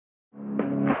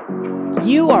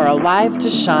You are alive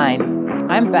to shine.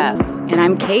 I'm Beth. And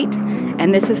I'm Kate,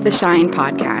 and this is the Shine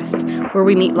Podcast, where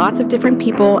we meet lots of different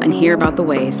people and hear about the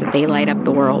ways that they light up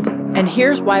the world. And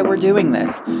here's why we're doing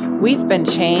this. We've been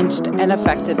changed and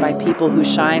affected by people who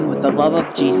shine with the love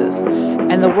of Jesus.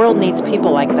 And the world needs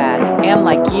people like that, and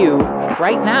like you,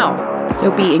 right now. So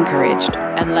be encouraged.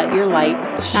 And let your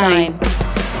light shine.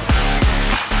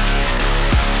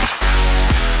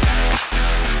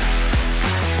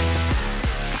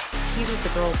 The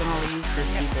girls and all the youth group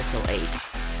people till 8.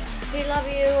 We love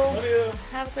you. Love you.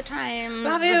 Have a good time.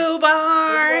 Love you,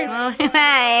 bye.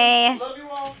 Bye. Love you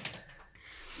all.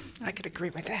 I could agree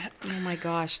with that. Oh my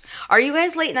gosh. Are you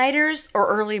guys late nighters or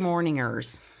early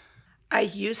morningers? I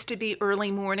used to be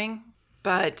early morning,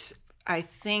 but I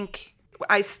think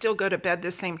I still go to bed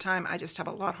the same time. I just have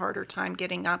a lot harder time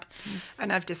getting up.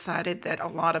 And I've decided that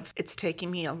it's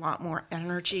taking me a lot more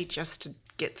energy just to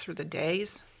get through the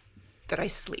days that I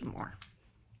sleep more.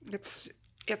 It's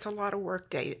a lot of work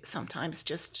day sometimes,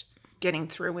 just getting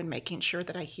through and making sure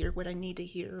that I hear what I need to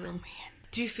hear. And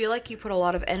Do you feel like you put a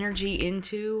lot of energy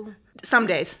into? some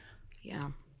days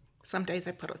Yeah. Sunday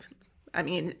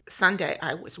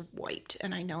I was wiped,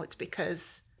 and I know it's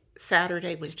because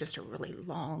Saturday was just a really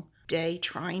long day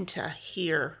trying to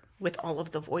hear with all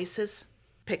of the voices,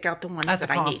 pick out the ones At that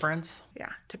the I conference. need.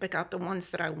 Yeah, to pick out the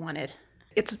ones that I wanted.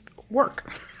 It's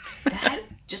work. That,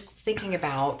 just thinking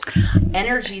about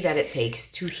energy that it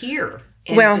takes to hear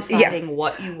and Well, deciding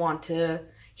what you want to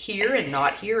hear and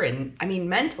not hear. And I mean,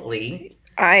 mentally.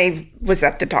 I was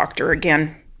at the doctor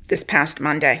again this past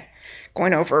Monday,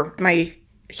 going over my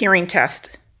hearing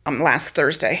test last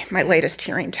Thursday, my latest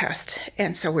hearing test.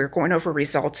 And so we were going over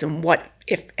results and what,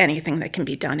 if anything, that can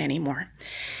be done anymore.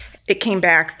 It came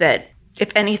back that,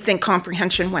 if anything,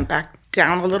 comprehension went back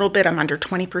down a little bit. I'm under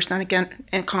 20% again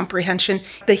in comprehension.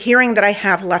 The hearing that I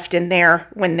have left in there,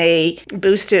 when they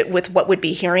boost it with what would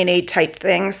be hearing aid type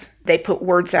things, they put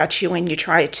words at you and you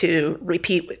try to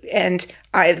repeat. And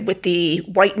with the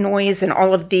white noise and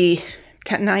all of the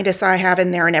tinnitus I have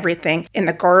in there and everything, and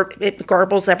it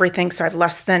garbles everything, so I have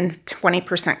less than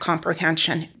 20%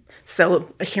 comprehension.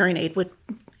 So a hearing aid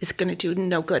is going to do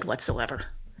no good whatsoever.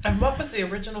 And what was the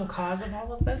original cause of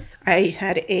all of this? I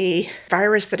had a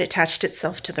virus that attached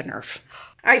itself to the nerve.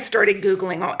 I started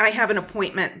Googling. I have an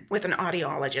appointment with an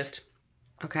audiologist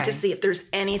to see if there's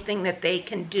anything that they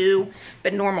can do,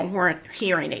 but normal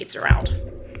hearing aids are out.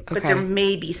 But there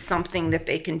may be something that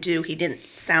they can do. He didn't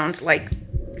sound like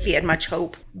he had much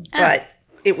hope, but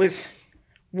it was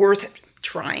worth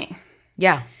trying.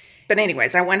 Yeah. But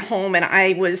anyways, I went home and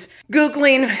I was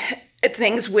Googling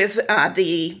things with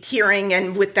the hearing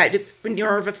and with that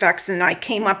nerve effects, and I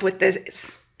came up with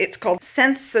this. It's called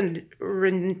sense and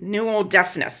renewal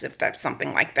deafness, if that's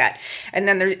something like that. And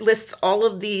then there lists all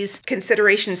of these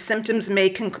considerations symptoms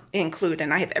may include,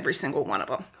 and I have every single one of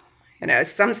them.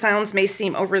 Some sounds may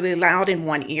seem overly loud in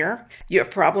one ear. You have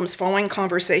problems following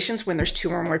conversations when there's two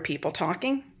or more people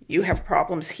talking. You have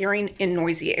problems hearing in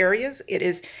noisy areas. It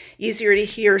is easier to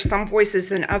hear some voices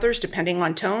than others, depending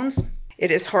on tones. It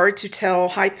is hard to tell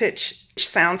high-pitched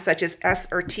sounds such as S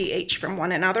or TH from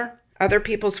one another. Other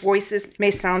people's voices may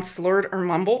sound slurred or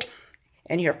mumbled.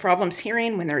 And you have problems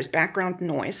hearing when there is background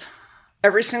noise.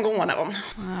 Every single one of them.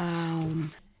 Wow.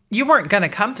 You weren't going to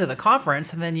come to the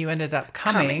conference, and then you ended up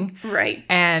coming. Right.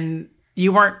 And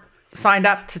you weren't signed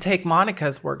up to take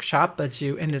Monica's workshop, but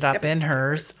you ended up in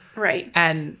hers. Right.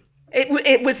 And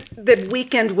it was, the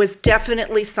weekend was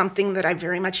definitely something that I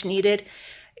very much needed.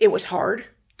 It was hard.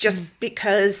 Just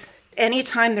because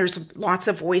anytime there's lots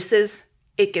of voices,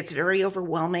 it gets very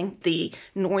overwhelming. The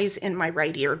noise in my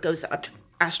right ear goes up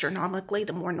astronomically,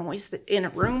 the more noise in a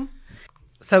room.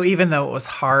 so even though it was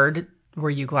hard, were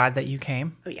you glad that you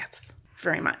came? Oh, yes,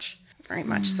 very much. Very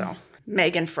much so.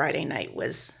 Megan Friday night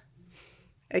was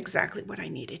exactly what I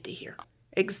needed to hear.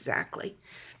 Exactly.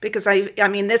 Because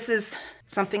this is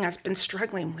something I've been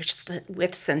struggling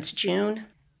with since June.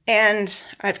 And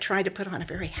I've tried to put on a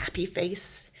very happy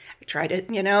face. I tried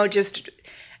to,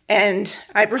 and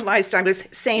I realized I was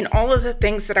saying all of the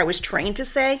things that I was trained to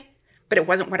say, but it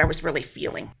wasn't what I was really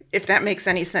feeling, if that makes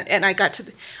any sense. And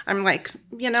I'm like,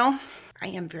 I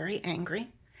am very angry.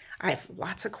 I have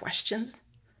lots of questions,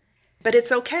 but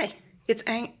it's okay. It's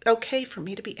okay for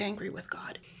me to be angry with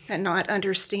God and not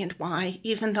understand why,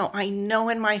 even though I know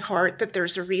in my heart that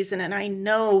there's a reason, and I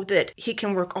know that he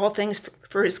can work all things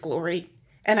for his glory.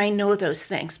 And I know those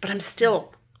things, but I'm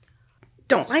still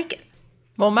don't like it.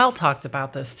 Well, Mel talked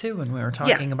about this too when we were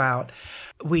talking about,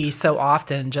 we so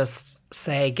often just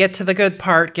say, get to the good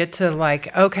part, get to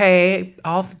okay,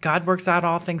 God works out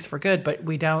all things for good, but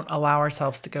we don't allow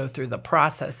ourselves to go through the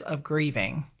process of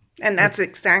grieving. And that's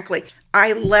exactly,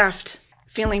 I left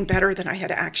feeling better than I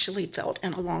had actually felt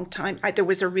in a long time. There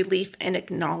was a relief in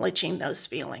acknowledging those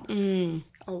feelings.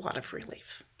 A lot of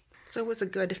relief. So it was a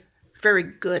good, very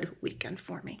good weekend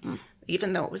for me,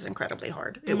 even though it was incredibly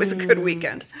hard. It was a good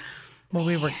weekend.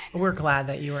 Well, we're glad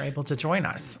that you were able to join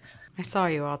us. I saw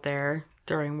you out there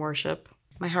during worship.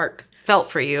 My heart felt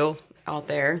for you out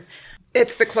there.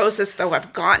 It's the closest, though,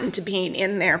 I've gotten to being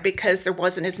in there because there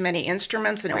wasn't as many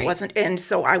instruments and it wasn't, and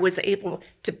so I was able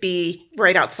to be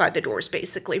right outside the doors,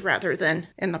 basically, rather than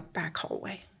in the back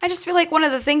hallway. I just feel like one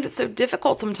of the things that's so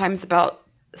difficult sometimes about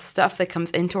stuff that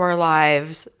comes into our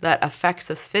lives that affects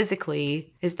us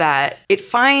physically is that it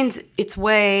finds its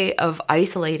way of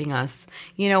isolating us,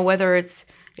 whether it's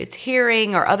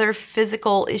hearing or other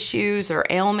physical issues or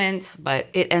ailments, but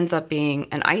it ends up being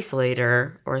an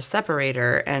isolator or a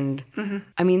separator. And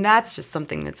I mean, that's just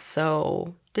something that's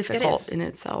so difficult in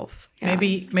itself. Yeah.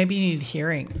 Maybe you need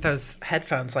hearing, those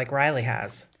headphones like Riley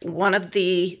has. One of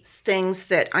the things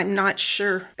that I'm not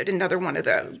sure, but another one of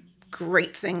the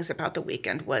great things about the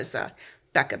weekend was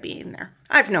Becca being there.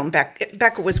 I've known Becca.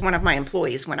 Becca was one of my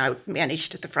employees when I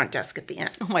managed at the front desk at the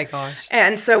end. Oh my gosh.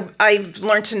 And so I've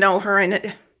learned to know her, and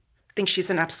I think she's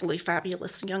an absolutely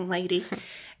fabulous young lady.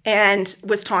 And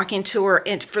was talking to her,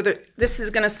 and this is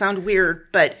going to sound weird,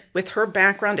 but with her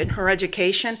background and her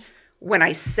education, when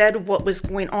I said what was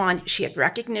going on, she had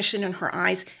recognition in her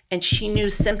eyes, and she knew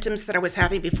symptoms that I was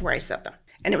having before I said them.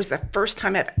 And it was the first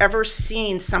time I've ever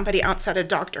seen somebody outside a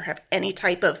doctor have any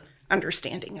type of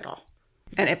understanding at all.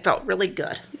 And it felt really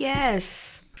good.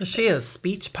 Yes. Is she a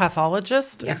speech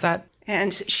pathologist? Yeah. Is that?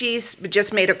 And she's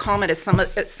just made a comment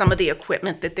at some of the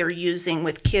equipment that they're using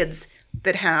with kids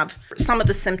that have some of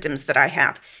the symptoms that I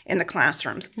have in the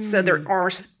classrooms. So there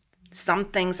are some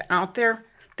things out there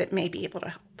that may be able to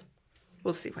help.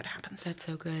 We'll see what happens. That's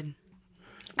so good.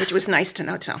 Which was nice to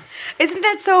know, too. Isn't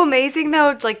that so amazing, though?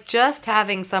 It's like just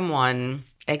having someone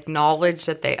acknowledge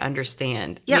that they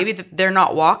understand. Yeah. Maybe they're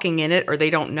not walking in it or they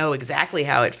don't know exactly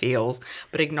how it feels,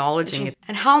 but acknowledging it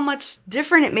and how much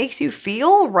different it makes you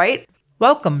feel, right?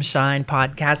 Welcome, Shine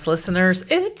podcast listeners.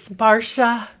 It's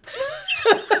Marsha.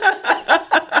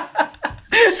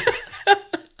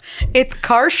 It's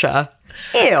Karsha.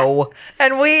 Ew.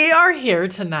 And we are here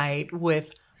tonight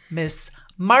with Miss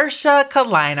Marsha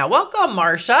Kalina. Welcome,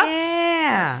 Marsha.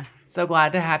 Yeah. So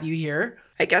glad to have you here.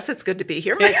 I guess it's good to be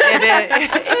here.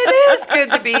 It is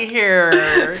good to be here.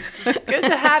 It's good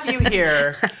to have you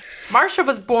here. Marsha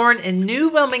was born in New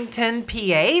Wilmington,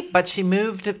 PA, but she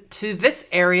moved to this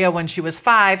area when she was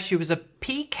 5. She was a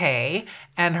PK,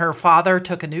 and her father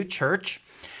took a new church.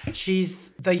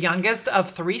 She's the youngest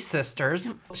of 3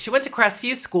 sisters. She went to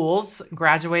Crestview schools,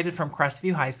 graduated from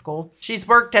Crestview High School. She's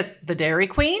worked at the Dairy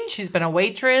Queen. She's been a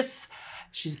waitress.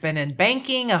 She's been in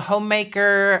banking, a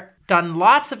homemaker, done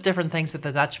lots of different things at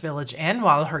the Dutch Village Inn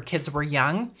while her kids were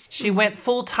young. She went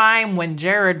full-time when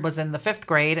Jared was in the 5th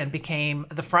grade and became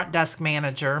the front desk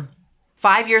manager.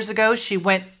 5 years ago, she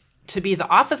went to be the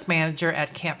office manager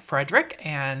at Camp Frederick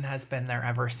and has been there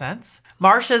ever since.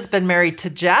 Marsha's been married to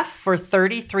Jeff for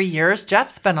 33 years.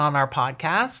 Jeff's been on our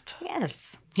podcast.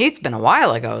 Yes. He's been a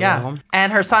while ago, though.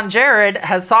 And her son Jared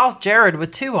has solved Jared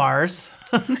with 2 R's.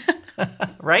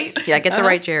 Right? Yeah, get the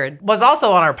right Jared. Was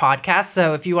also on our podcast.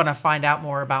 So if you want to find out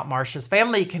more about Marsha's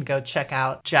family, you can go check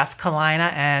out Jeff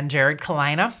Kalina and Jared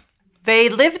Kalina. They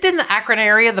lived in the Akron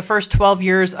area the first 12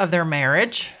 years of their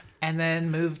marriage and then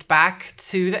moved back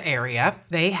to the area.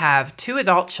 They have 2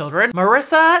 adult children.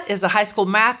 Marissa is a high school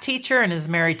math teacher and is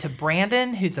married to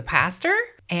Brandon, who's a pastor.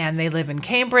 And they live in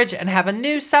Cambridge and have a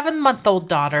new 7-month-old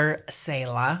daughter,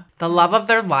 Selah, the love of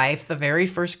their life, the very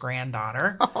first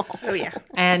granddaughter. Oh, yeah.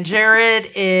 And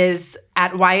Jared is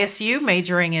at YSU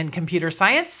majoring in computer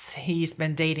science. He's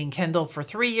been dating Kendall for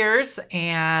 3 years,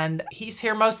 and he's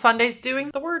here most Sundays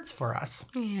doing the words for us.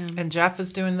 Yeah. And Jeff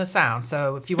is doing the sound.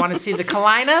 So if you want to see the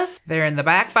Kalinas, they're in the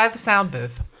back by the sound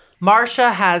booth.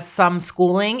 Marsha has some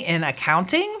schooling in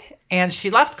accounting, and she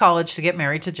left college to get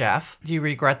married to Jeff. Do you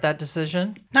regret that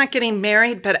decision? Not getting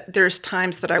married, but there's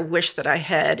times that I wish that I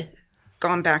had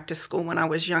gone back to school when I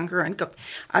was younger. And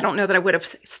I don't know that I would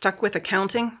have stuck with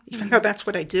accounting, even though that's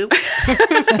what I do.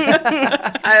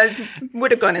 I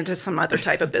would have gone into some other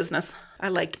type of business. I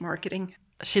liked marketing.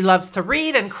 She loves to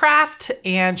read and craft,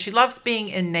 and she loves being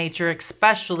in nature,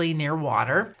 especially near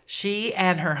water. She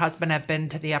and her husband have been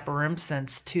to the Upper Room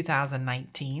since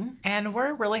 2019, and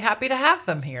we're really happy to have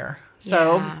them here.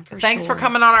 So thanks for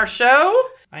coming on our show.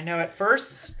 I know at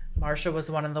first, Marsha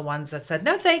was one of the ones that said,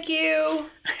 no, thank you.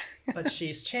 But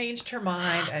she's changed her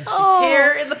mind, and she's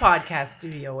here in the podcast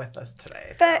studio with us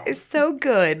today. That is so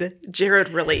good. Jared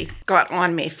really got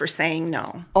on me for saying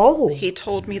no. Oh. He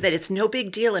told me that it's no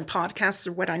big deal and podcasts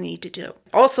are what I need to do.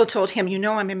 Also told him,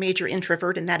 I'm a major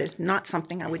introvert and that is not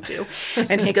something I would do.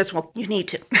 And he goes, well, you need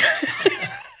to.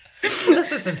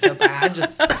 This isn't so bad.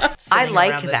 Just I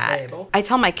like that. Table. I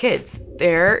tell my kids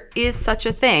there is such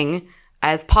a thing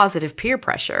as positive peer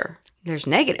pressure. There's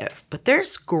negative, but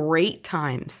there's great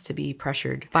times to be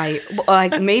pressured by,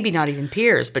 maybe not even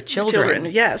peers, but children.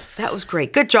 Yes. That was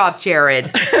great. Good job,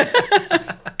 Jared.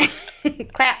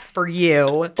 Claps for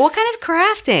you. What kind of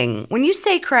crafting? When you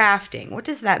say crafting, what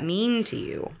does that mean to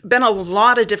you? Been a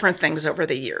lot of different things over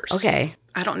the years. Okay.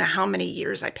 I don't know how many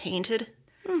years I painted,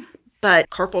 but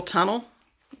carpal tunnel,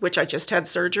 which I just had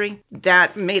surgery,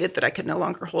 that made it that I could no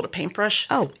longer hold a paintbrush.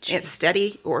 It's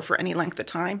steady or for any length of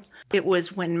time. It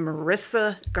was when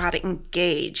Marissa got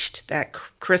engaged that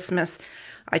Christmas.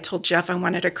 I told Jeff I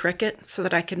wanted a Cricut so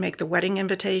that I could make the wedding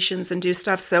invitations and do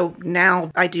stuff. So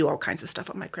now I do all kinds of stuff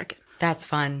on my Cricut. That's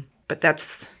fun. But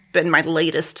that's been my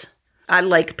latest. I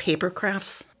like paper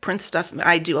crafts, print stuff.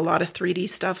 I do a lot of 3D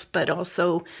stuff, but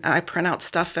also I print out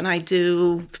stuff and I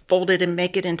do fold it and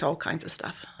make it into all kinds of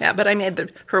stuff. Yeah, but I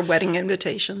made her wedding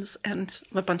invitations and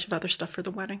a bunch of other stuff for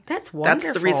the wedding. That's wonderful.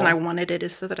 That's the reason I wanted it,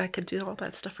 is so that I could do all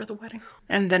that stuff for the wedding.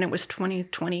 And then it was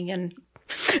 2020 and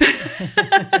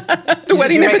the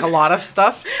wedding. Did you make a lot of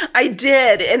stuff? I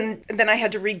did, and then I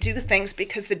had to redo things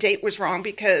because the date was wrong,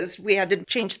 because we had to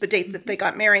change the date that they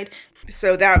got married.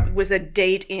 So that was a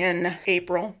date in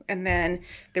April, and then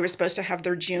they were supposed to have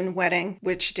their June wedding,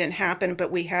 which didn't happen,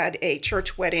 but we had a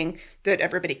church wedding that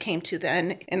everybody came to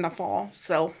then in the fall.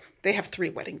 So they have 3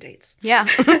 wedding dates. Yeah.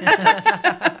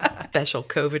 Special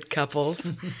COVID couples.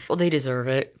 Well, they deserve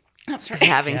it. That's right.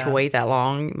 Having to wait that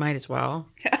long, might as well.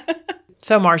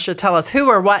 So, Marcia, tell us, who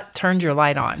or what turned your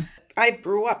light on? I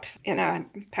grew up in a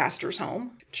pastor's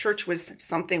home. Church was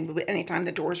something, anytime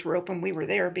the doors were open, we were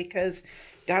there because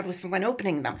Dad was the one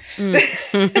opening them.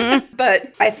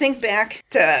 But I think back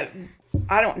to,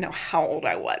 I don't know how old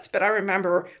I was, but I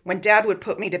remember when Dad would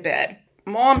put me to bed.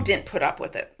 Mom didn't put up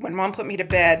with it. When Mom put me to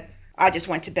bed, I just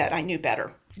went to bed. I knew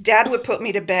better. Dad would put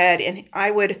me to bed, and I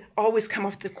would always come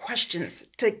up with the questions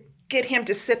to get him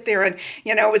to sit there, and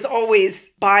it was always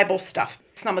Bible stuff.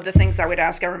 Some of the things I would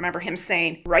ask, I remember him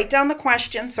saying, write down the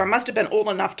question. So I must have been old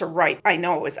enough to write. I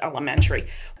know it was elementary.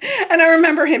 And I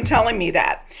remember him telling me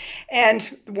that. And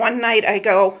one night I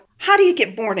go, how do you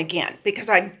get born again? Because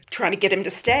I'm trying to get him to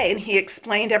stay. And he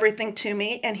explained everything to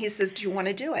me. And he says, do you want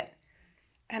to do it?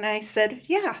 And I said,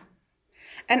 yeah.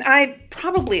 And I'm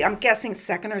guessing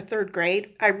 2nd or 3rd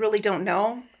grade. I really don't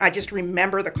know. I just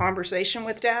remember the conversation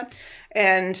with Dad.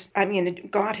 And I mean,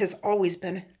 God has always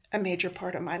been a major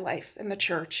part of my life in the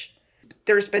church.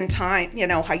 There's been time,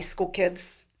 high school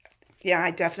kids. Yeah,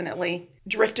 I definitely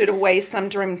drifted away some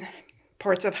during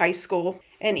parts of high school.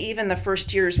 And even the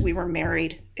first years we were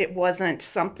married, it wasn't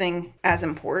something as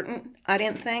important, I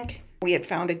didn't think. We had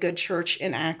found a good church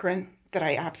in Akron that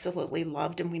I absolutely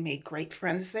loved, and we made great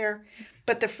friends there.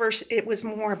 But it was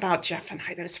more about Jeff and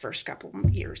I those first couple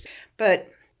of years.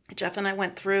 But Jeff and I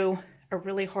went through a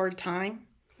really hard time.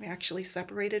 We actually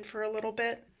separated for a little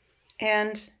bit.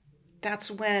 And that's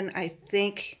when I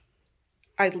think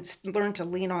I learned to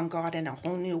lean on God in a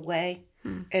whole new way.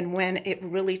 And when it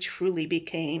really, truly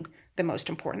became the most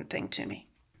important thing to me.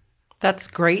 That's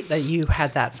great that you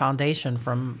had that foundation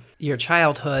from your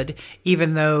childhood,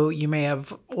 even though you may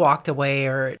have walked away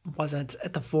or it wasn't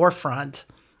at the forefront.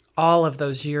 All of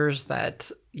those years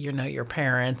that, your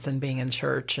parents and being in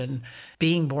church and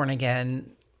being born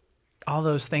again, all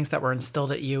those things that were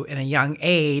instilled at you in a young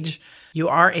age, you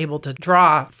are able to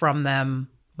draw from them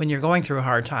when you're going through a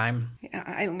hard time. Yeah,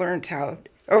 I learned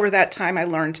over that time, I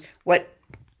learned what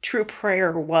true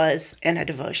prayer was in a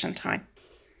devotion time.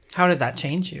 How did that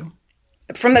change you?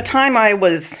 From the time I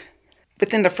was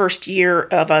within the first year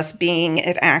of us being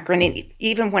at Akron, and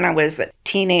even when I was a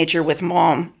teenager with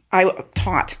Mom, I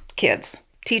taught kids.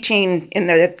 Teaching in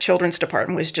the children's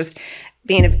department was just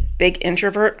being a big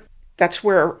introvert. That's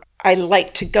where I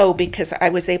liked to go because I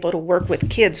was able to work with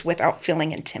kids without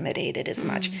feeling intimidated as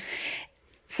much.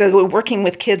 So working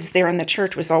with kids there in the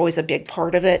church was always a big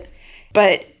part of it.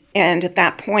 And at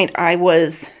that point, I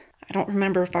don't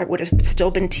remember if I would have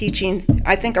still been teaching.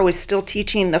 I think I was still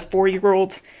teaching the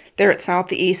 4-year-olds there at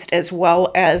Southeast, as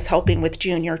well as helping with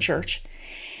junior church.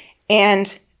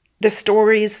 And the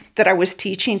stories that I was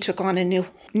teaching took on a new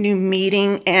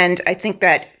meaning. And I think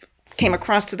that came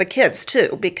across to the kids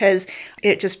too, because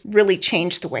it just really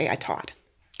changed the way I taught.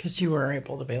 Because you were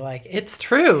able to be like, it's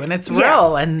true and it's Yeah.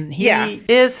 real, and he Yeah.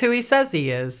 is who he says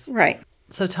he is. Right.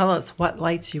 So tell us, what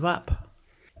lights you up?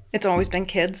 It's always been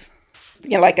kids.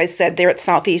 Like I said, there at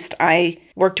Southeast, I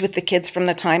worked with the kids from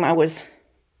the time I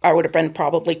would have been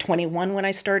probably 21 when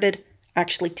I started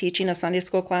actually teaching a Sunday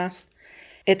school class.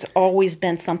 It's always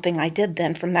been something I did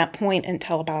then from that point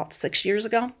until about 6 years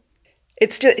ago.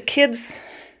 It's just kids.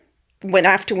 When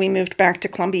after we moved back to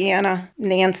Columbiana,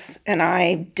 Nance and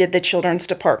I did the children's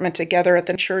department together at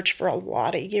the church for a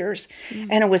lot of years.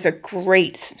 And it was a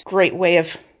great, great way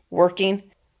of working.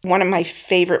 One of my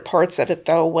favorite parts of it,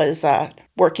 though, was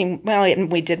working,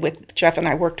 and we did with Jeff and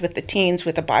I worked with the teens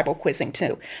with the Bible quizzing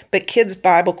too. But kids'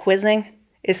 Bible quizzing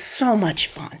is so much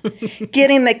fun.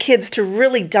 Getting the kids to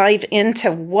really dive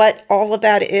into what all of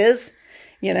that is.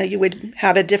 You would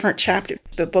have a different chapter.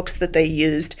 The books that they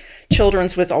used,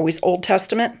 children's was always Old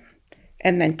Testament,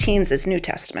 and then teens is New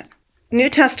Testament. New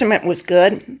Testament was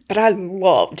good, but I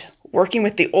loved working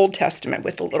with the Old Testament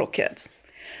with the little kids.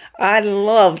 I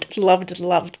loved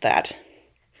that.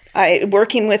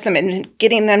 Working with them and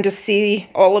getting them to see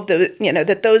all of the,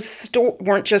 that those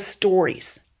weren't just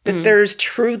stories, that there's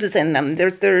truths in them.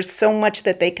 There's so much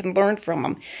that they can learn from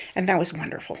them, and that was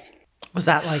wonderful. Was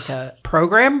that like a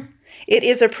program? It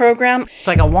is a program. It's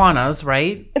like Awana's,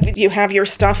 right? You have your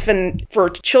stuff, and for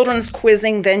children's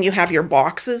quizzing, then you have your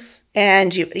boxes,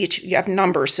 and you have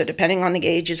numbers. So depending on the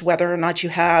age is whether or not you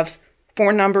have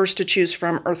 4 numbers to choose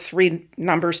from or 3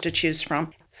 numbers to choose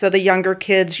from. So the younger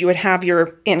kids, you would have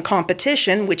your in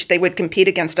competition, which they would compete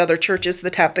against other churches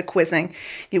that have the quizzing.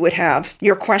 You would have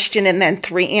your question and then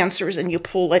 3 answers, and you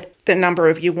pull it the number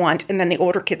of you want. And then the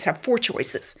older kids have 4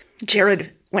 choices.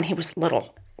 Jared, when he was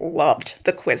little, loved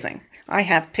the quizzing. I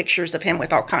have pictures of him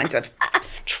with all kinds of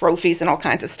trophies and all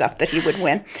kinds of stuff that he would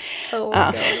win. Oh,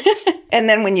 my gosh. And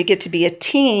then when you get to be a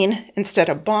teen, instead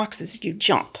of boxes, you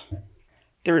jump.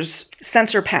 There's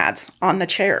sensor pads on the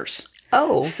chairs.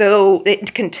 Oh. So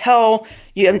it can tell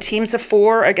you have teams of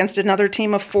 4 against another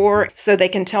team of 4, so they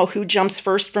can tell who jumps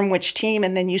first from which team,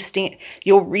 and then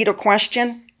you'll read a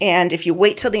question, and if you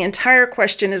wait till the entire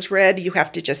question is read, you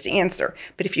have to just answer.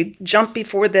 But if you jump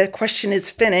before the question is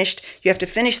finished, you have to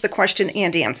finish the question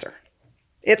and answer.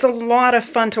 It's a lot of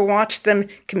fun to watch them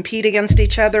compete against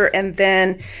each other, and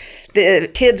then the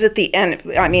kids at the end,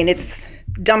 it's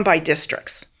done by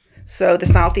districts. So the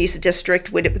Southeast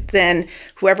District would then,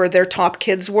 whoever their top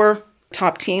kids were,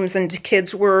 top teams and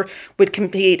kids were, would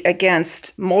compete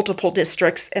against multiple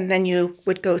districts, and then you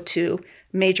would go to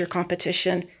major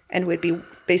competition and would be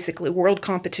basically world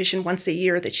competition once a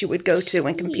year that you would go to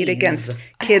and compete against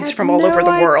kids from all over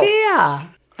the world. Yeah,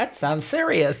 that sounds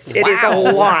serious. It is a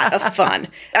lot of fun.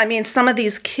 Some of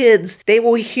these kids, they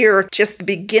will hear just the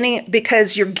beginning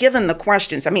because you're given the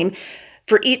questions.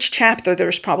 For each chapter,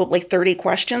 there's probably 30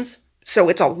 questions. So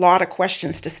it's a lot of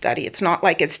questions to study. It's not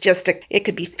like it's just it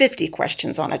could be 50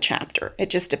 questions on a chapter. It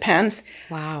just depends.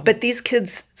 Wow. But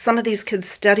some of these kids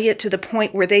study it to the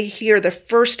point where they hear the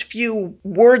first few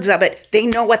words of it. They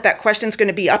know what that question's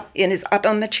going to be is up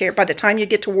on the chair. By the time you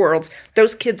get to worlds,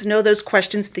 those kids know those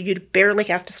questions that you barely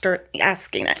have to start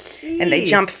asking it. Jeez. And they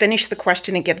finish the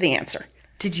question and give the answer.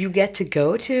 Did you get to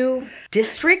go to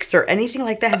districts or anything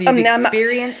like that? Have you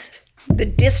experienced? The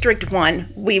district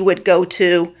one we would go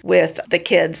to with the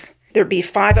kids. There'd be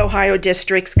 5 Ohio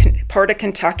districts, part of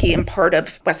Kentucky and part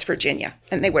of West Virginia,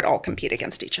 and they would all compete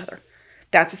against each other.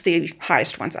 That's the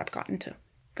highest ones I've gotten to,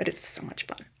 but it's so much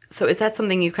fun. So is that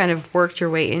something you kind of worked your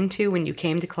way into when you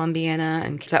came to Columbiana,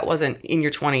 and that wasn't in your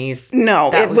 20s? No,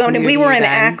 when we were in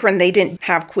Akron, they didn't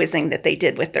have quizzing that they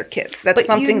did with their kids. That's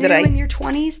something that in your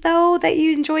 20s, though, that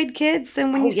you enjoyed kids,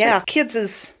 and when kids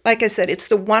is, like I said, it's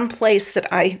the one place that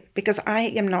because I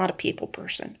am not a people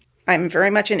person. I'm very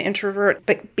much an introvert,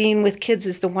 but being with kids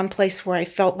is the one place where I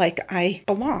felt like I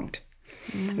belonged.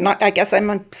 I guess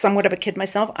I'm somewhat of a kid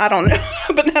myself. I don't know,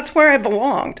 but that's where I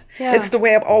belonged. Yeah. It's the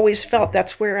way I've always felt.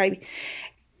 That's where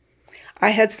I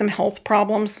had some health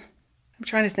problems. I'm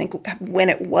trying to think when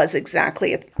it was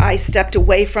exactly. I stepped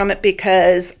away from it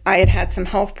because I had some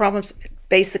health problems.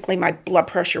 Basically, my blood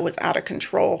pressure was out of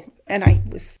control, and I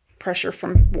was pressure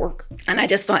from work. And I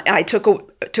just thought I took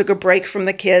a break from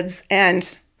the kids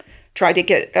and tried to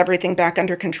get everything back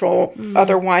under control.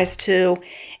 Otherwise, too.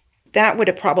 That would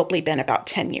have probably been about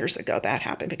 10 years ago that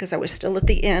happened because I was still at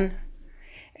the inn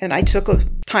and I took a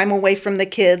time away from the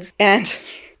kids, and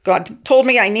God told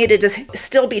me I needed to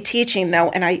still be teaching though,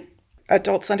 and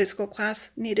adult Sunday school class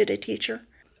needed a teacher.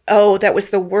 Oh, that was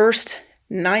the worst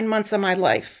 9 months of my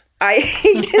life. I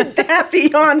hated that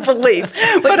beyond belief.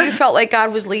 But you felt like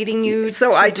God was leading you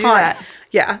to do that.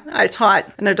 Yeah, I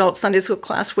taught an adult Sunday school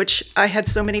class, which I had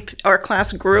our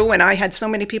class grew, and I had so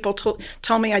many people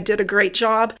tell me I did a great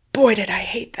job. Boy, did I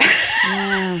hate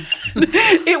that. Yeah.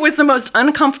 It was the most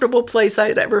uncomfortable place I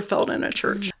had ever felt in a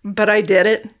church. But I did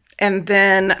it. And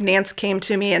then Nance came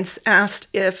to me and asked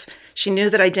if she knew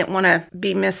that I didn't want to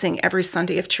be missing every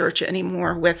Sunday of church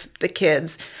anymore with the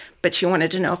kids, but she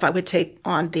wanted to know if I would take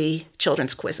on the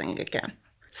children's quizzing again.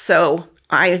 So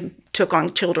I took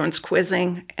on children's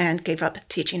quizzing and gave up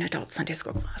teaching adult Sunday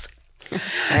school class.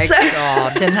 Thank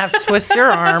God. Didn't have to twist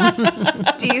your arm.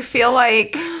 Do you feel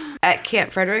like at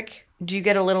Camp Frederick, do you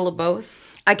get a little of both?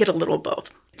 I get a little of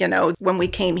both. You know, when we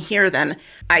came here, then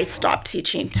I stopped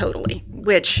teaching totally,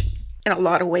 which in a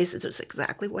lot of ways is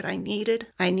exactly what I needed.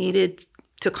 I needed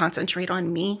to concentrate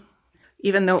on me,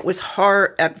 even though it was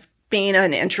hard. Being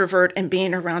an introvert and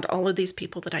being around all of these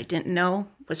people that I didn't know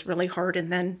was really hard.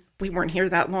 And then we weren't here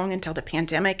that long until the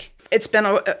pandemic. It's been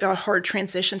a hard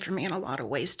transition for me in a lot of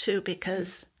ways, too,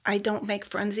 because I don't make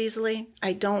friends easily.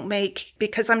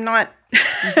 Because I'm not,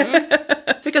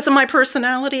 because of my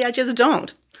personality, I just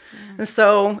don't. Yeah. And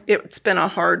so it's been a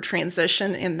hard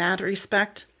transition in that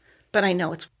respect, but I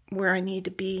know it's where I need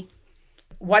to be.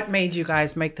 What made you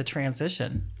guys make the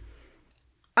transition?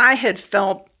 I had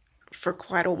felt for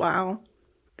quite a while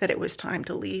that it was time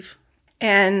to leave.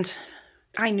 And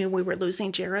I knew we were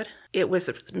losing Jared. It was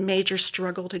a major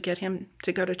struggle to get him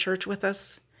to go to church with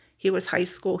us. He was high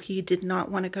school. He did not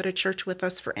want to go to church with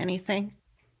us for anything.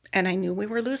 And I knew we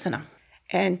were losing him.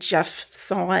 And Jeff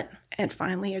saw it and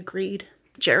finally agreed.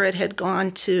 Jared had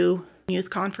gone to youth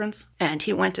conference and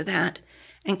he went to that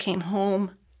and came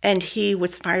home and he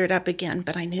was fired up again.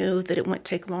 But I knew that it wouldn't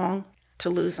take long to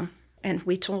lose him. And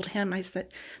we told him, I said,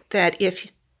 that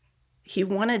if he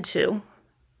wanted to,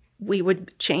 we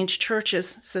would change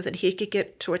churches so that he could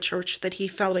get to a church that he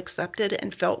felt accepted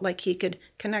and felt like he could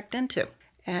connect into.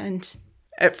 And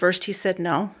at first he said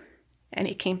no, and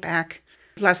he came back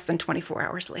less than 24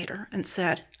 hours later and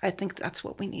said, I think that's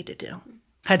what we need to do.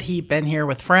 Had he been here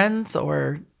with friends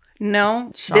or?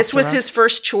 No, this was his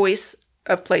first choice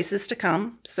of places to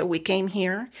come. So we came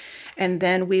here, and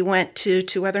then we went to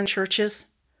 2 other churches.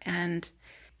 And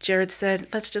Jared said,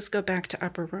 let's just go back to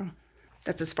Upper Room.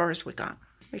 That's as far as we got.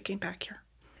 We came back here.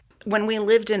 When we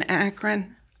lived in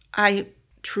Akron, I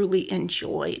truly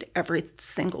enjoyed every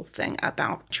single thing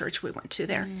about church we went to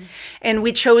there. Mm. And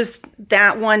we chose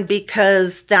that one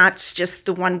because that's just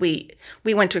the one we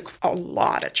went to a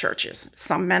lot of churches.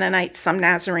 Some Mennonite, some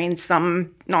Nazarene,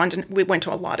 some we went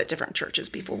to a lot of different churches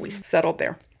before we settled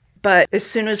there. But as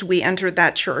soon as we entered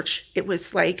that church, it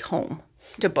was like home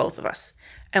to both of us.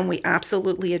 And we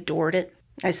absolutely adored it.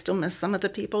 I still miss some of the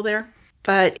people there.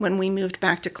 But when we moved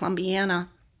back to Columbiana,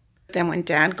 then when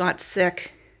Dad got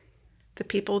sick, the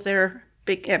people there,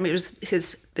 it was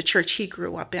the church he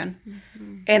grew up in.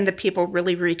 Mm-hmm. And the people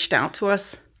really reached out to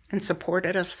us and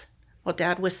supported us. Well,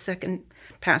 Dad was sick and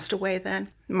passed away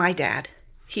then. My dad,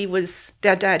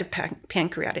 Dad died of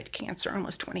pancreatic cancer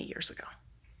almost 20 years ago.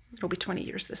 It'll be 20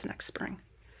 years this next spring.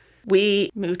 We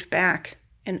moved back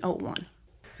in 2001.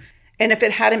 And if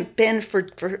it hadn't been for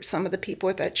some of the people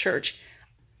at that church,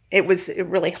 it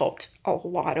really helped a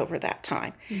lot over that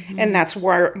time. Mm-hmm. And that's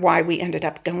why we ended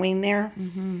up going there.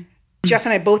 Mm-hmm. Jeff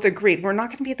and I both agreed, we're not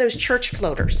going to be those church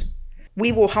floaters.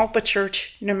 We will help a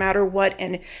church no matter what.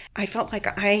 And I felt like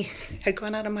I had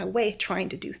gone out of my way trying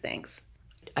to do things.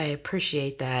 I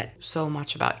appreciate that so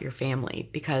much about your family,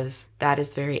 because that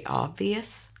is very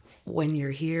obvious. When you're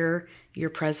here,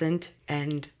 you're present,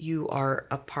 and you are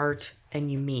a part,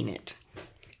 and you mean it.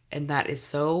 And that is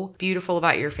so beautiful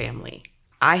about your family.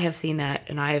 I have seen that,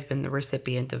 and I have been the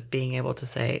recipient of being able to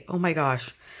say, oh my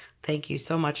gosh, thank you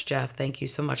so much, Jeff. Thank you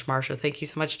so much, Marsha. Thank you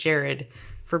so much, Jared,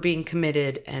 for being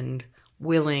committed and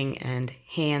willing and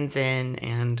hands in.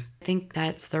 And I think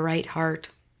that's the right heart,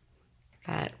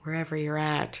 that wherever you're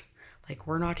at, like,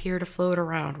 we're not here to float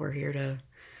around. We're here to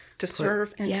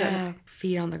serve and to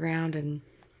feet on the ground. And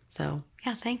so,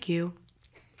 yeah, thank you.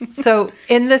 So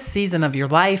in this season of your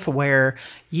life where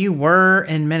you were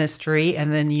in ministry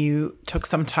and then you took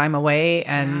some time away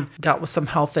and dealt with some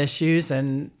health issues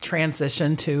and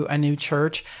transitioned to a new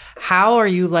church, how are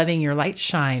you letting your light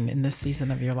shine in this season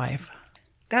of your life?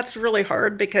 That's really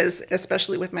hard because,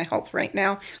 especially with my health right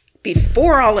now,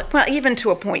 even to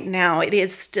a point now, it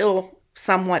is still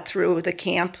somewhat through the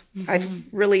camp.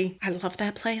 Mm-hmm. I love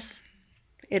that place.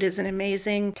 It is an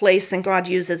amazing place, and God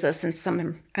uses us in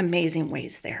some amazing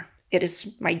ways there. It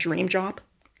is my dream job,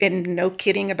 and no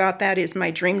kidding about that. It is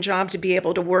my dream job to be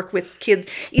able to work with kids.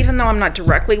 Even though I'm not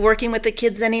directly working with the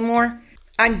kids anymore,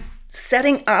 I'm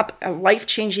setting up a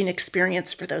life-changing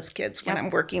experience for those kids when I'm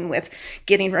working with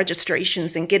getting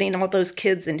registrations and getting all those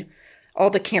kids and all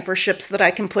the camperships that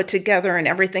I can put together and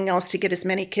everything else to get as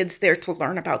many kids there to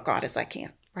learn about God as I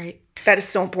can. Right. That is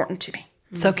so important to me.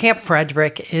 So Camp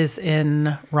Frederick is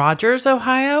in Rogers,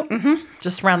 Ohio,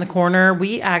 just around the corner.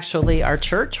 We actually, our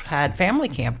church had family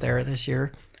camp there this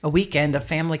year, a weekend of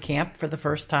family camp for the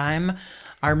first time.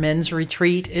 Our men's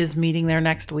retreat is meeting there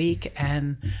next week,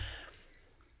 and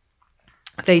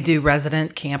they do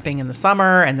resident camping in the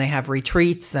summer, and they have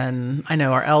retreats. And I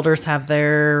know our elders have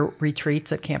their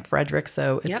retreats at Camp Frederick,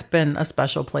 so it's been a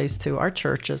special place to our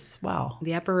church as well.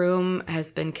 The Upper Room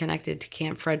has been connected to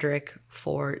Camp Frederick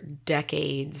for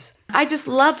decades. I just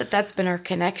love that that's been our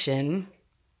connection.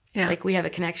 Yeah. Like we have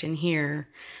a connection here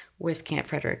with Camp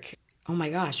Frederick. Oh my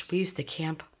gosh, we used to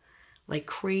camp like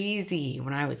crazy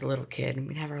when I was a little kid.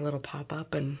 We'd have our little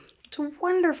pop-up, and it's a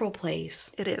wonderful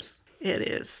place. It is. It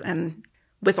is. And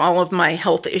with all of my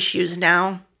health issues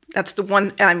now, that's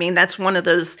one of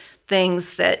those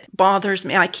things that bothers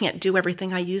me. I can't do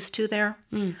everything I used to there.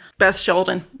 Beth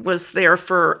Sheldon was there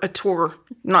for a tour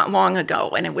not long ago,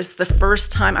 and it was the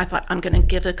first time I thought, I'm going to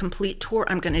give a complete tour.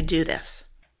 I'm going to do this.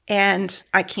 And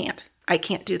I can't. I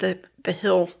can't do the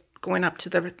hill going up to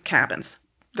the cabins.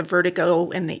 The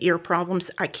vertigo and the ear problems,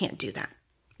 I can't do that,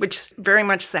 which very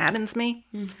much saddens me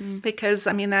because,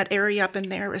 that area up in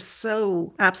there is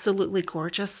so absolutely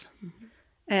gorgeous.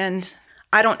 And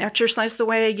I don't exercise the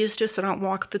way I used to, so I don't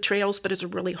walk the trails, but it's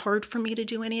really hard for me to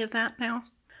do any of that now.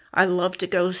 I love to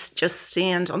go just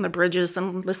stand on the bridges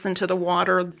and listen to the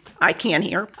water. I can't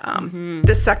hear.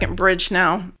 The second bridge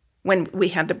now, when we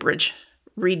had the bridge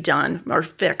redone or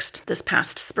fixed this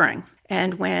past spring,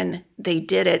 and when they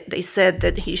did it, they said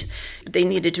that they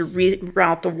needed to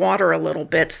reroute the water a little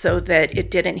bit so that it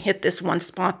didn't hit this one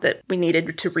spot that we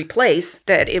needed to replace,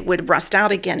 that it would rust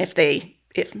out again if the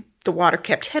water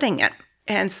kept hitting it.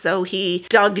 And so he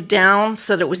dug down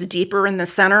so that it was deeper in the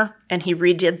center, and he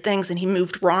redid things, and he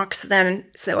moved rocks then.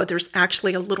 So there's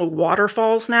actually a little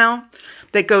waterfalls now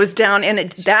that goes down,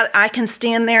 and that I can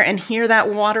stand there and hear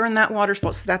that water in that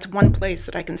waterfall. So that's one place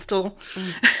that I can still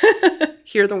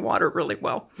hear the water really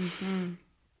well.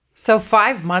 So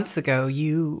 5 months ago,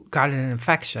 you got an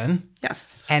infection.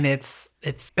 Yes. And it's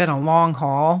been a long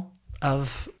haul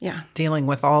of dealing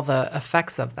with all the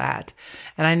effects of that.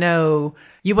 And I know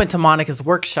you went to Monica's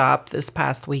workshop this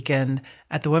past weekend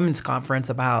at the women's conference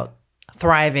about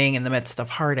thriving in the midst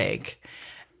of heartache.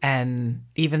 And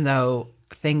even though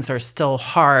things are still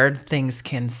hard, things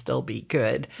can still be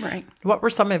good. Right. What were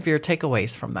some of your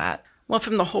takeaways from that? Well,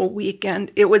 from the whole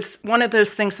weekend, it was one of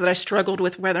those things that I struggled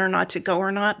with whether or not to go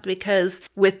or not, because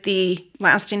with the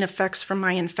lasting effects from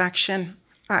my infection,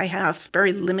 I have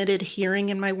very limited hearing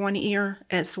in my one ear,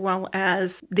 as well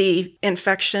as the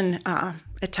infection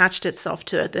attached itself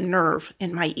to the nerve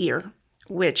in my ear,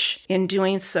 which in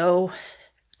doing so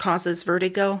causes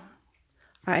vertigo.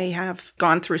 I have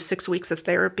gone through 6 weeks of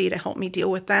therapy to help me deal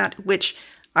with that, which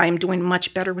I'm doing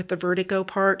much better with the vertigo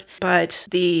part, but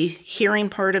the hearing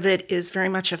part of it is very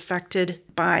much affected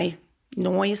by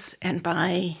noise and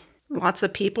by lots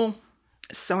of people.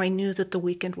 So I knew that the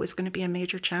weekend was going to be a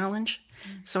major challenge.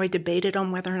 So I debated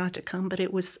on whether or not to come, but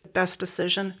it was the best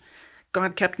decision.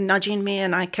 God kept nudging me,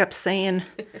 and I kept saying,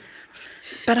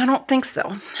 but I don't think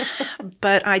so.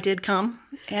 But I did come,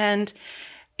 and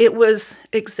it was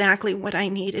exactly what I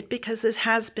needed, because this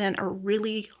has been a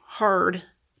really hard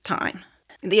time.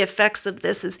 The effects of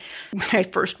this is, when I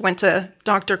first went to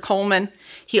Dr. Coleman,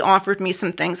 he offered me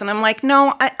some things, and I'm like,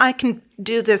 no, I can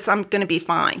do this. I'm going to be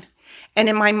fine. And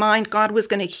in my mind, God was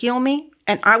going to heal me,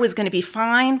 and I was going to be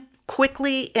fine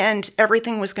quickly, and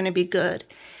everything was going to be good.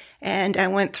 And I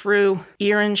went through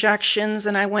ear injections,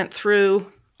 and I went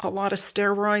through a lot of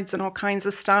steroids and all kinds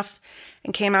of stuff,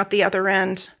 and came out the other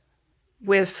end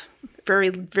with very,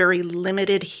 very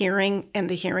limited hearing, and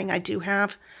the hearing I do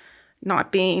have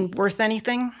not being worth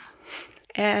anything.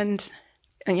 And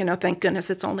thank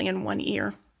goodness it's only in one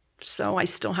ear. So I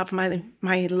still have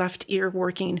my left ear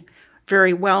working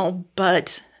very well,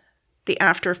 but the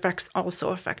after effects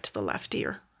also affect the left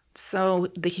ear. So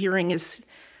the hearing is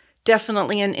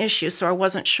definitely an issue. So I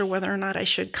wasn't sure whether or not I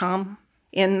should come.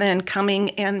 And then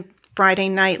coming and Friday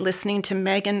night listening to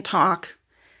Megan talk,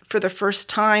 for the first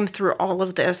time through all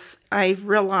of this, I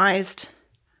realized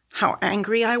how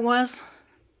angry I was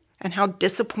and how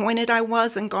disappointed I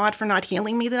was in God for not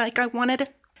healing me like I wanted,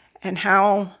 and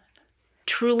how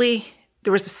truly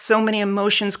there was so many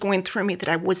emotions going through me that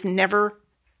I was never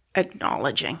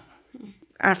acknowledging.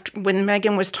 When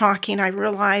Megan was talking, I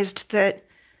realized that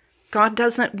God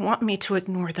doesn't want me to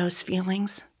ignore those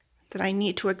feelings. that I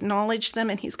need to acknowledge them,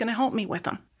 and he's going to help me with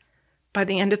them. By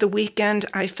the end of the weekend,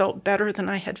 I felt better than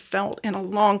I had felt in a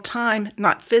long time,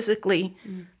 not physically,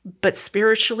 but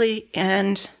spiritually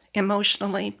and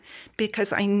emotionally,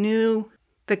 because I knew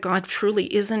that God truly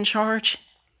is in charge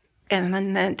and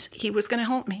that he was going to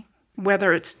help me,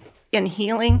 whether it's in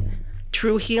healing,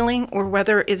 true healing, or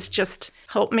whether it's just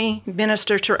help me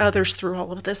minister to others through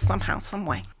all of this somehow, some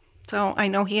way. So I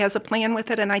know he has a plan with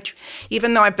it, and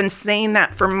even though I've been saying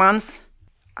that for months,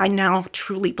 I now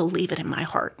truly believe it in my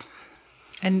heart.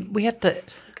 And we have to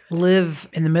live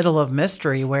in the middle of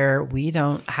mystery where we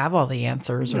don't have all the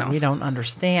answers or we don't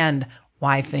understand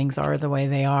why things are the way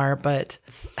they are, but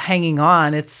it's hanging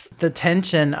on. It's the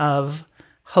tension of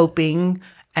hoping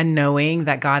and knowing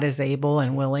that God is able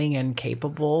and willing and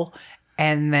capable,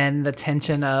 and then the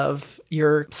tension of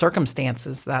your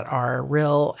circumstances that are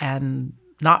real and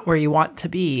not where you want to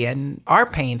be and are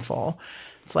painful.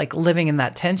 It's like living in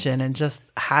that tension and just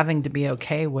having to be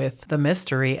okay with the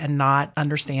mystery and not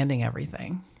understanding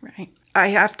everything. Right.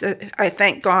 I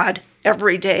thank God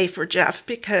every day for Jeff,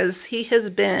 because he has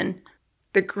been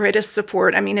the greatest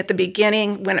support. I mean, at the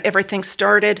beginning, when everything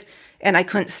started and I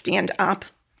couldn't stand up,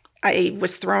 I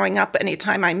was throwing up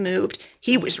anytime I moved.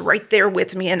 He was right there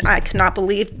with me, and I cannot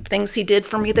believe things he did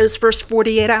for me those first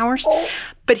 48 hours.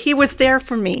 But he was there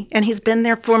for me, and he's been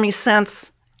there for me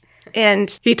since.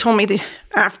 And he told me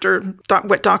after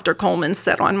what Dr. Coleman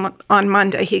said on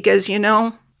Monday, he goes,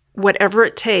 whatever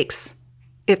it takes,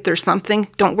 if there's something,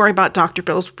 don't worry about doctor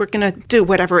bills. We're going to do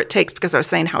whatever it takes, because I was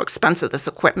saying how expensive this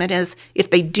equipment is. If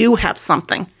they do have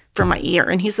something for my ear,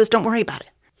 and he says, don't worry about it.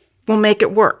 We'll make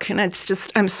it work. And it's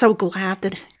just, I'm so glad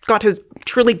that God has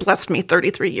truly blessed me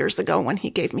 33 years ago when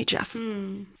he gave me Jeff.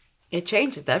 It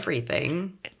changes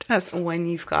everything. It does. When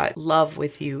you've got love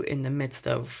with you in the midst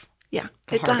of Yeah,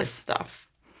 the it hardest does. stuff.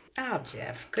 Oh,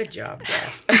 Jeff. Good job,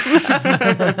 Jeff.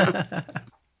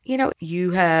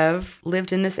 You have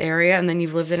lived in this area, and then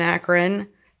you've lived in Akron,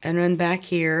 and then back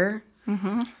here.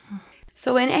 Mm-hmm.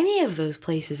 So in any of those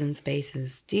places and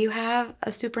spaces, do you have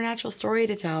a supernatural story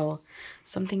to tell?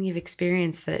 Something you've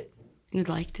experienced that you'd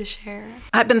like to share?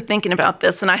 I've been thinking about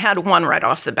this, and I had one right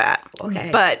off the bat. Okay.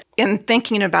 But in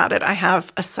thinking about it, I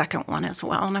have a second one as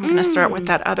well, and I'm going to start with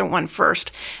that other one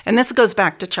first. And this goes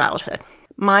back to childhood.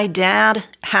 My dad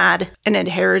had an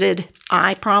inherited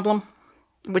eye problem,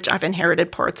 which I've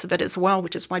inherited parts of it as well,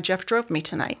 which is why Jeff drove me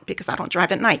tonight, because I don't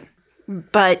drive at night.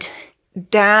 But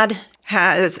Dad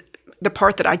has... The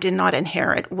part that I did not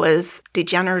inherit was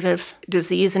degenerative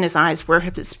disease in his eyes, where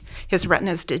his retina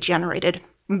is degenerated.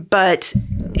 But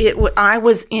I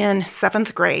was in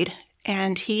 7th grade,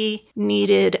 and he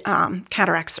needed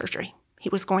cataract surgery. He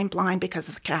was going blind because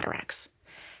of the cataracts.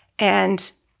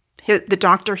 And the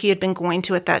doctor he had been going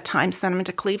to at that time sent him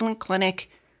to Cleveland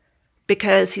Clinic,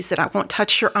 because he said, I won't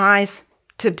touch your eyes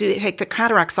to take the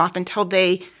cataracts off until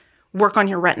they work on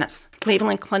your retinas.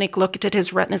 Cleveland Clinic looked at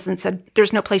his retinas and said,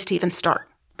 there's no place to even start.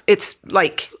 It's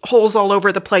like holes all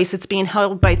over the place. It's being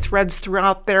held by threads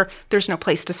throughout there. There's no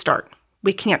place to start.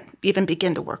 We can't even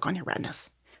begin to work on your retinas.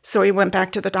 So he went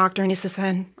back to the doctor, and he says,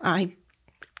 I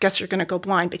guess you're going to go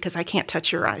blind, because I can't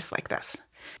touch your eyes like this.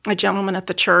 A gentleman at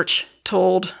the church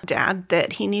told Dad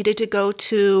that he needed to go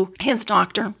to his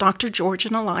doctor, Dr. George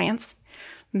in Alliance,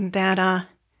 that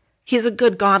he's a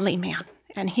good, godly man,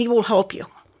 and he will help you.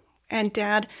 And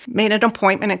Dad made an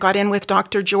appointment and got in with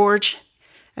Dr. George.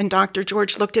 And Dr.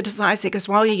 George looked at his eyes. He goes,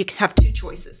 well, you have 2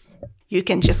 choices. You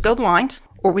can just go blind,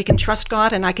 or we can trust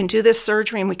God, and I can do this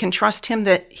surgery, and we can trust him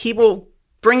that he will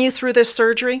bring you through this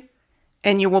surgery,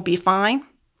 and you will be fine.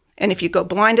 And if you go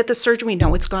blind at the surgery, we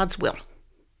know it's God's will.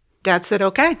 Dad said,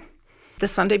 okay. The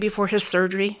Sunday before his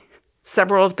surgery,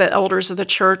 several of the elders of the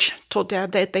church told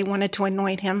Dad that they wanted to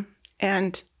anoint him.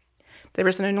 And there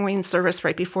was an anointing service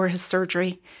right before his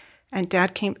surgery. And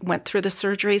Dad went through the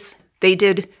surgeries. They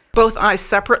did both eyes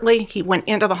separately. He went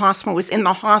into the hospital, was in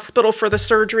the hospital for the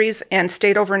surgeries, and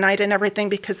stayed overnight and everything,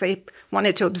 because they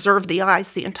wanted to observe the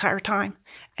eyes the entire time.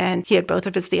 And he had both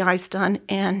of the eyes done,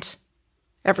 and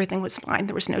everything was fine.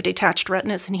 There was no detached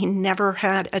retinas, and he never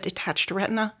had a detached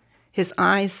retina. His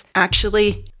eyes,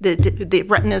 actually, the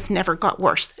retinas never got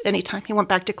worse. Anytime he went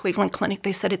back to Cleveland Clinic,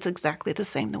 they said it's exactly the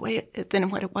same than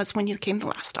what it was when you came the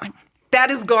last time. That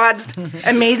is God's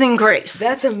amazing grace.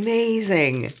 That's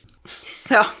amazing.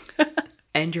 So,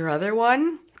 And your other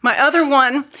one? My other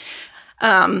one,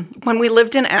 when we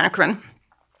lived in Akron,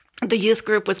 the youth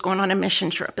group was going on a mission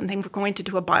trip, and they were going to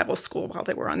do a Bible school while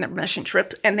they were on their mission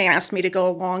trip. And they asked me to go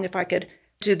along if I could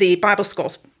do the Bible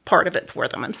schools part of it for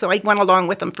them. And so I went along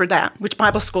with them for that, which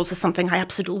Bible schools is something I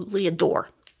absolutely adore.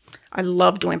 I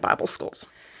love doing Bible schools.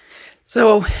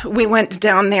 So we went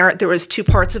down there. There was two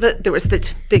parts of it. There was the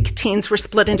teens were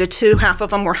split into two. Half of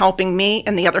them were helping me,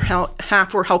 and the other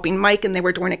half were helping Mike, and they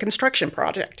were doing a construction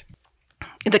project.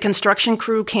 The construction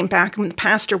crew came back, and the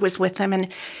pastor was with them,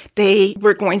 and they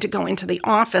were going to go into the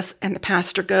office, and the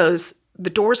pastor goes, "The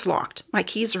door's locked. My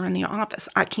keys are in the office.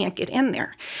 I can't get in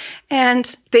there."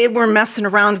 And they were messing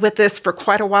around with this for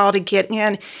quite a while to get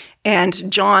in.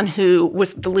 And John, who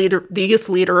was the youth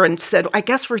leader, and said, "I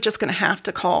guess we're just going to have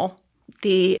to call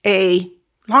a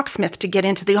locksmith to get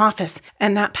into the office."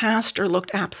 And that pastor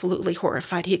looked absolutely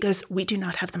horrified. He goes, "We do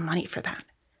not have the money for that.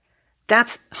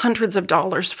 That's hundreds of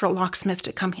dollars for a locksmith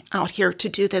to come out here to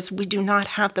do this. We do not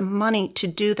have the money to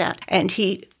do that." And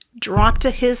he dropped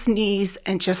to his knees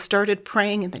and just started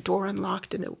praying, and the door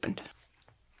unlocked and opened.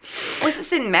 Was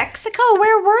this in Mexico?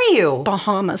 Where were you?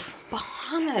 Bahamas.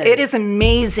 Bahamas. It is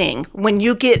amazing when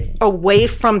you get away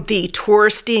from the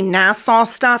touristy Nassau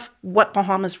stuff, what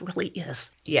Bahamas really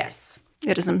is. Yes.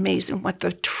 It is amazing what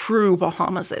the true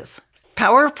Bahamas is.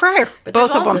 Power of prayer. But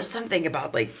Both there's of also them. something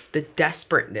about like the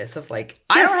desperateness of like,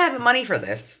 I Yes. don't have the money for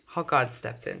this. How God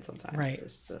steps in sometimes. Right.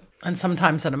 Just to- And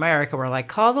sometimes in America, we're like,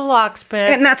 call the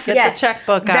locksmith, And that's- get yes. the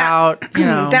checkbook That- out. You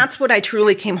know, That's what I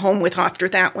truly came home with after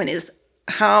that one is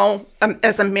how,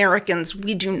 as Americans,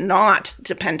 we do not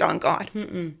depend on God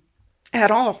at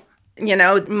all. You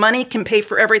know, money can pay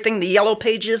for everything. The yellow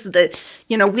pages,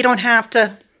 we don't have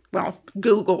to,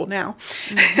 Google now.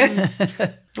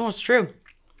 Well, it's true.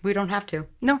 We don't have to.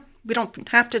 No, we don't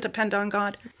have to depend on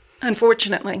God.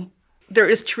 Unfortunately, there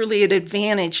is truly an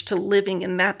advantage to living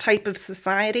in that type of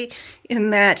society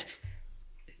in that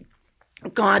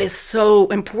God is so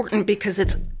important because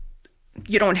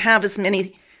you don't have as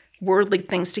many worldly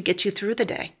things to get you through the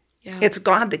day. Yeah. It's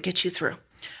God that gets you through.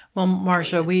 well,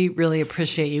 Marcia, we really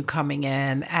appreciate you coming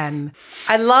in. And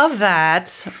I love that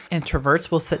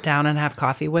introverts will sit down and have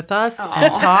coffee with us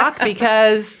and talk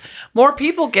because more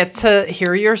people get to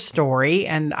hear your story.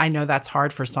 And I know that's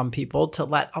hard for some people to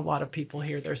let a lot of people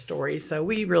hear their stories. So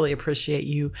we really appreciate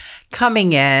you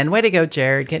coming in. Way to go,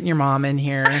 Jared, getting your mom in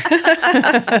here.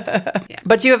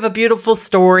 But you have a beautiful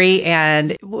story.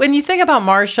 And when you think about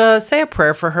Marcia, say a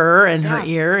prayer for her and her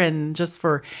ear and just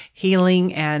for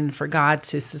healing and for God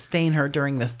to sustain her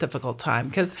during this difficult time.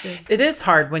 Because it is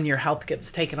hard when your health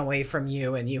gets taken away from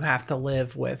you and you have to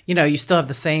live with, you still have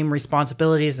the same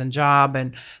responsibilities and job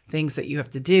and things that you have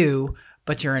to do,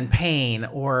 but you're in pain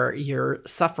or you're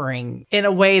suffering in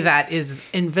a way that is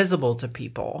invisible to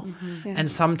people. Mm-hmm. Yeah. And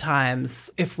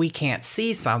sometimes if we can't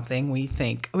see something, we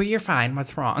think, oh, you're fine.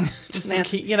 What's wrong?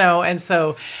 And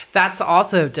so that's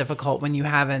also difficult when you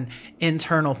have an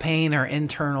internal pain or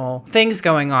internal things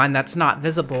going on that's not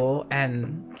visible,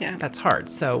 and that's hard.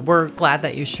 So we're glad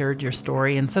that you shared your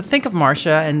story. And so think of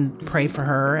Marcia and pray for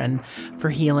her and for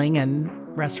healing and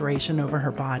restoration over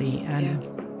her body.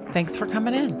 And thanks for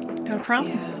coming in. No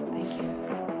problem. Yeah, thank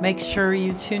you. Make sure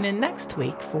you tune in next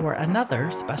week for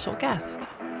another special guest.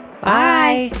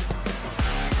 Bye.